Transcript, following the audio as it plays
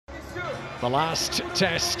The last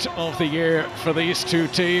test of the year for these two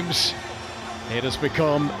teams. It has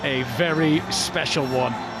become a very special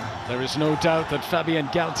one. There is no doubt that Fabien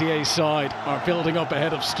Galtier's side are building up a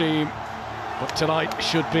head of steam, but tonight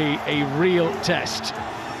should be a real test.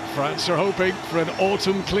 France are hoping for an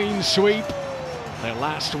autumn clean sweep. Their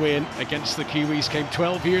last win against the Kiwis came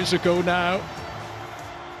 12 years ago now.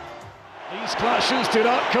 These clashes do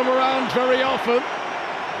not come around very often.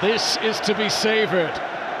 This is to be savoured.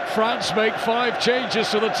 France make 5 changes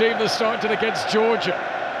to the team that started against Georgia.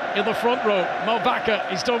 In the front row, Mauvaka,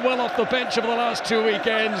 he's done well off the bench over the last 2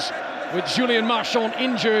 weekends. With Julien Marchand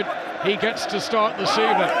injured, he gets to start this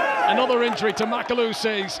evening. Another injury to Makalou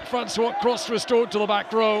says Francois Cross restored to the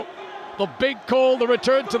back row. The big call, the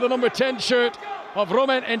return to the number 10 shirt of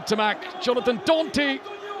Romain Ntamack. Jonathan Danty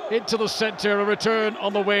into the centre, a return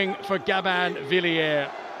on the wing for Gabin Villiers.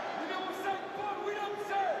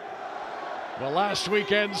 Well, last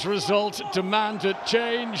weekend's result demanded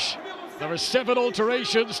change. There are 7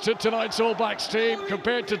 alterations to tonight's All Blacks team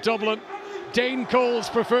compared to Dublin. Dane Coles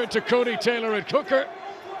preferred to Cody Taylor and Cooker.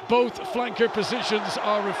 Both flanker positions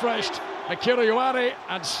are refreshed. Akira Ioane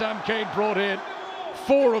and Sam Cane brought in.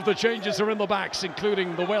 4 of the changes are in the backs,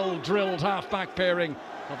 including the well-drilled half-back pairing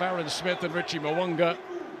of Aaron Smith and Richie Mo'unga.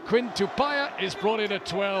 Quinn Tupaia is brought in at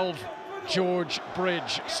 12. George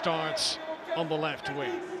Bridge starts on the left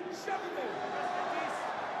wing.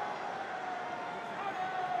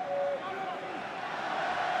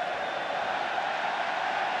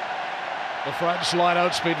 The French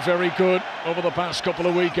line-out's been very good over the past couple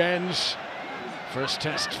of weekends. First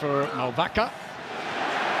test for Mauvaka.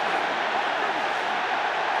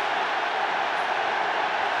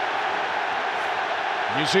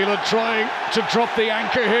 New Zealand trying to drop the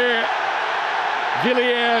anchor here.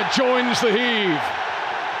 Villiers joins the heave.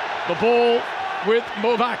 The ball with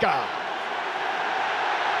Mauvaka.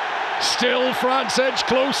 Still France edge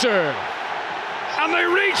closer. And they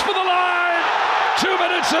reach for the line. 2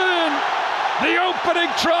 minutes in. The opening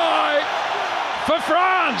try for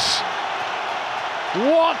France.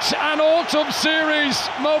 What an autumn series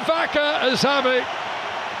Mauvaka is having.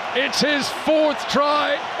 It's his 4th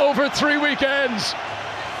try over 3 weekends.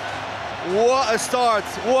 What a start,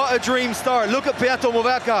 what a dream start. Look at Peato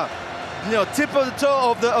Mauvaka. You know, tip of the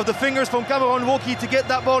toe of the fingers from Cameron Woki to get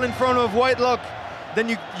that ball in front of Whitelock. Then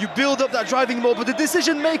you build up that driving ball, but the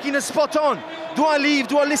decision making is spot on. Do I leave?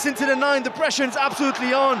 Do I listen to the 9? The pressure is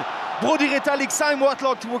absolutely on. Brodie Retallick, Sam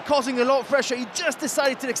Whitelock were causing a lot of pressure. He just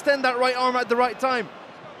decided to extend that right arm at the right time.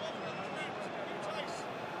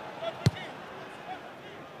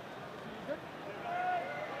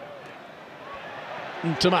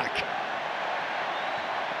 Ntamack.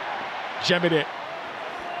 Jemini,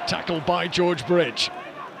 tackled by George Bridge.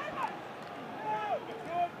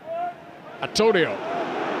 Antonio,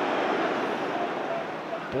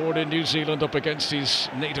 born in New Zealand, up against his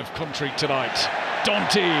native country tonight.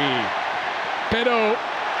 Danty, Penaud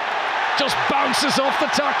just bounces off the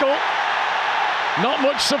tackle. Not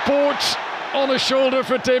much support on the shoulder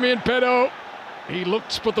for Damien Penaud. He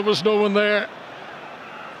looked, but there was no one there.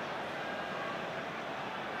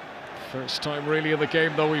 First time really in the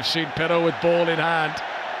game, though, we've seen Penaud with ball in hand.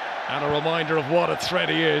 And a reminder of what a threat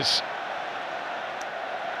he is.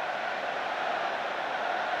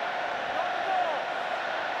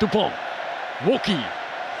 Dupont, Woki,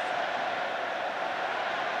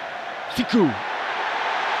 Fickou.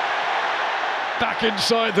 Back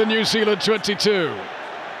inside the New Zealand 22.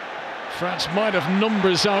 France might have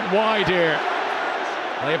numbers out wide here.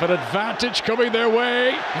 They have an advantage coming their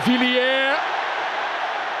way. Villiers.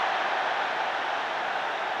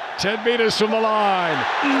 10 metres from the line.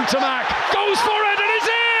 Ntamack goes for it and it's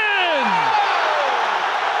in!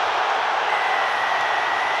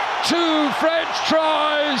 2 French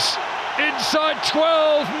tries inside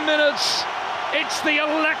 12 minutes. It's the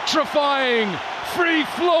electrifying,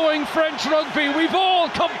 free-flowing French rugby we've all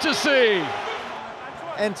come to see.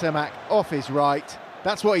 Ntamack off his right.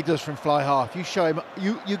 That's what he does from fly half. You show him,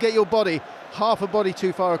 you get your body, half a body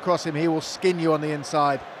too far across him, he will skin you on the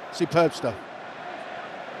inside. Superb stuff.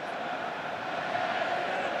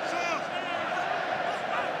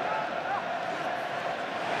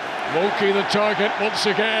 Woki the target once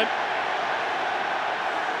again.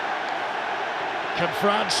 Can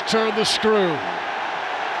France turn the screw?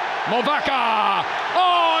 Mauvaka!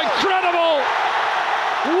 Oh, incredible!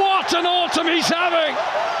 What an autumn he's having!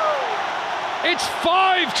 It's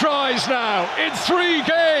 5 tries now in 3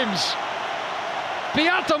 games.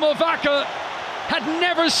 Peato Mauvaka had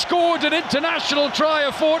never scored an international try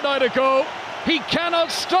a fortnight ago. He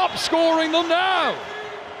cannot stop scoring them now.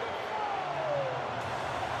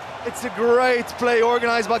 It's a great play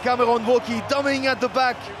organised by Cameron Woki, dummying at the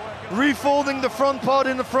back, refolding the front pod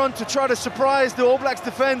in the front to try to surprise the All Blacks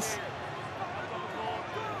defence.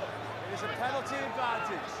 It is a penalty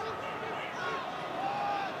advantage.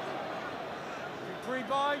 If you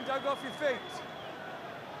pre-bind, don't go off your feet.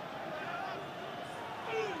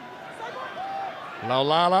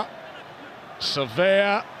 Laulala,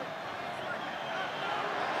 Savea,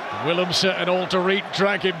 Willemse and Alderete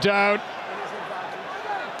drag him down.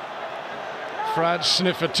 France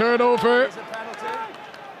sniff a turnover.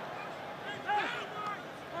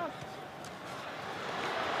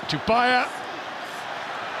 Tupaia,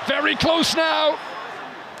 very close now.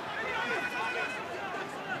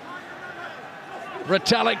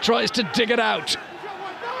 Retallick tries to dig it out.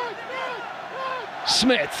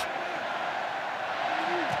 Smith.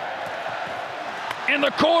 In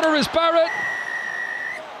the corner is Barrett.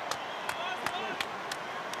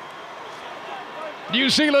 New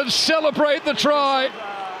Zealand celebrate the try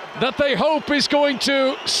that they hope is going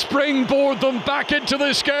to springboard them back into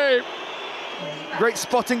this game. Great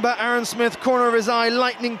spotting by Aaron Smith, corner of his eye,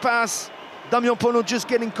 lightning pass. Damian Penaud just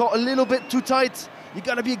getting caught a little bit too tight. You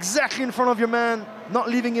got to be exactly in front of your man, not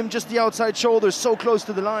leaving him just the outside shoulder, so close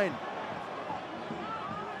to the line.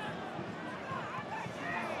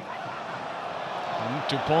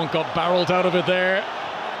 Dupont got barreled out of it there.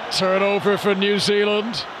 Turnover for New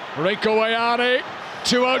Zealand. Rieko Ioane,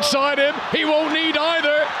 two outside him. He won't need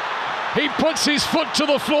either. He puts his foot to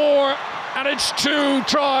the floor, and it's 2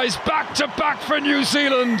 tries back to back for New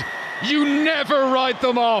Zealand. You never write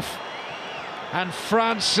them off. And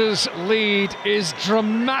France's lead is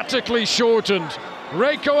dramatically shortened.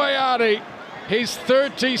 Rieko Ioane, his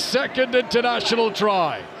 32nd international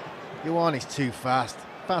try. Ioane's too fast.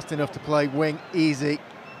 Fast enough to play wing, easy.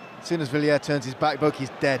 As soon as Villiers turns his back,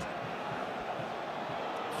 he's dead.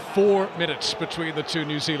 4 minutes between the 2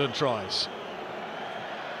 New Zealand tries.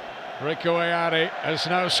 Rieko Ioane has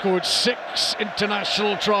now scored 6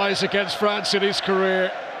 international tries against France in his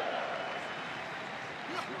career.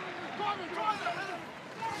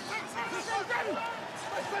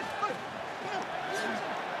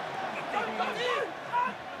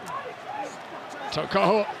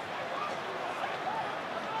 Tokaho.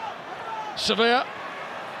 Savea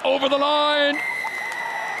over the line.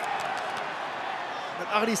 And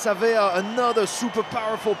Ardie Savea, another super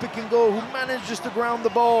powerful pick and go who manages to ground the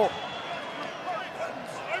ball.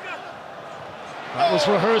 That was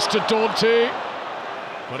rehearsed to Dante,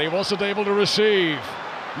 but he wasn't able to receive.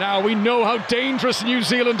 Now we know how dangerous New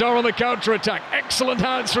Zealand are on the counter-attack. Excellent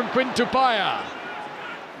hands from Quinn Tupaia.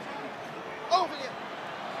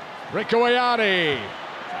 Rieko Ioane,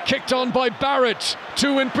 kicked on by Barrett,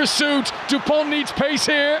 2 in pursuit. Dupont needs pace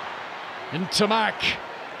here. And Ntamack.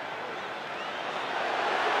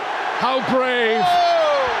 How brave.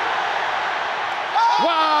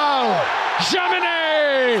 Wow!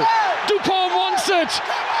 Jaminet! Dupont wants it!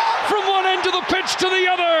 From one end of the pitch to the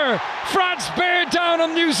other. France bear down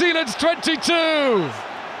on New Zealand's 22.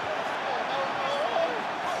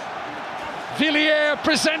 Villiers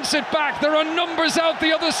presents it back. There are numbers out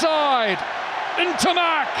the other side.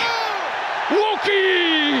 Ntamack.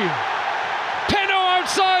 Woki. Penaud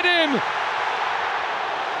outside him.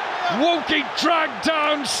 Woki dragged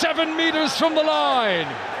down 7 meters from the line.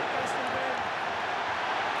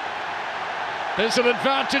 There's an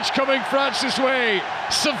advantage coming France's way.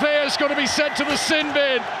 Savea's going to be sent to the sin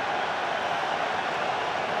bin.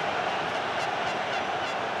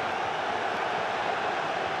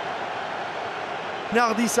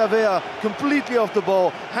 Ardie Savea completely off the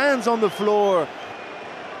ball, hands on the floor.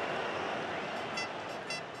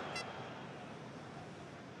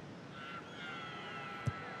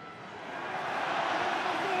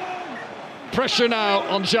 Pressure now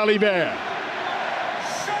on Jalibert.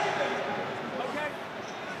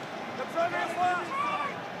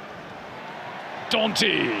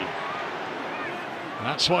 Dante.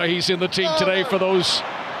 That's why he's in the team today, for those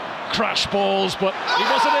crash balls, but he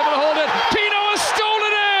wasn't able to hold it. Pino has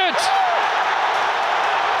stolen it!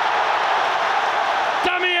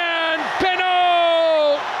 Damien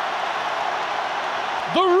Penaud!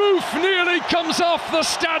 The roof nearly comes off the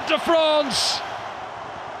Stade de France.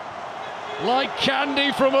 Like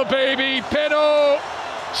candy from a baby, Penaud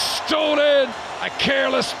stolen, a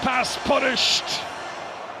careless pass punished.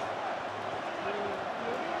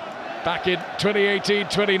 Back in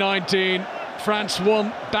 2018-2019, France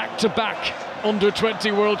won back-to-back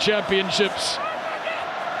under-20 World Championships.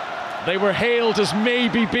 They were hailed as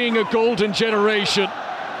maybe being a golden generation.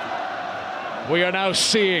 We are now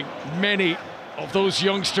seeing many of those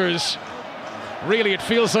youngsters. Really, it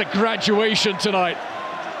feels like graduation tonight.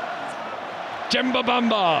 Demba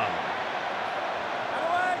Bamba.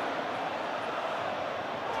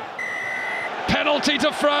 Penalty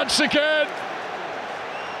to France again.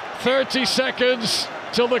 30 seconds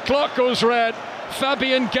till the clock goes red.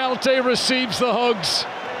 Fabien Galtey receives the hugs.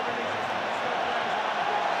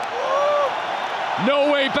 No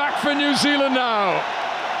way back for New Zealand now.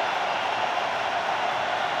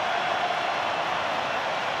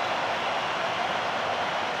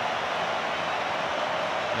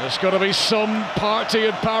 There's got to be some party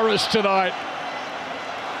in Paris tonight.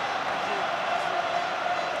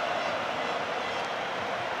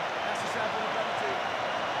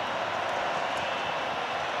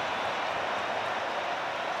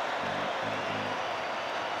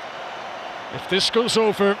 If this goes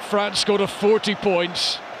over, France go to 40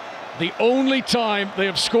 points. The only time they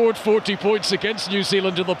have scored 40 points against New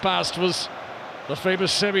Zealand in the past was the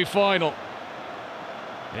famous semi-final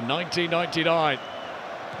in 1999.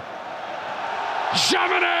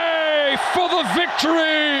 Jaminet for the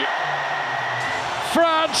victory!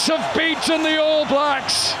 France have beaten the All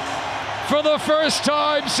Blacks for the first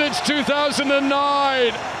time since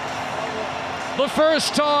 2009. The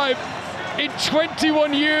first time in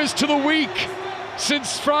 21 years to the week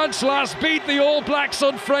since France last beat the All Blacks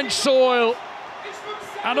on French soil.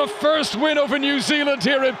 And a first win over New Zealand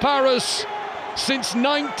here in Paris since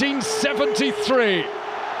 1973.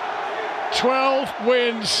 12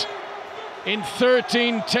 wins in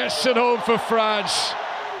 13 tests at home for France.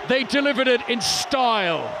 They delivered it in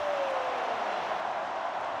style.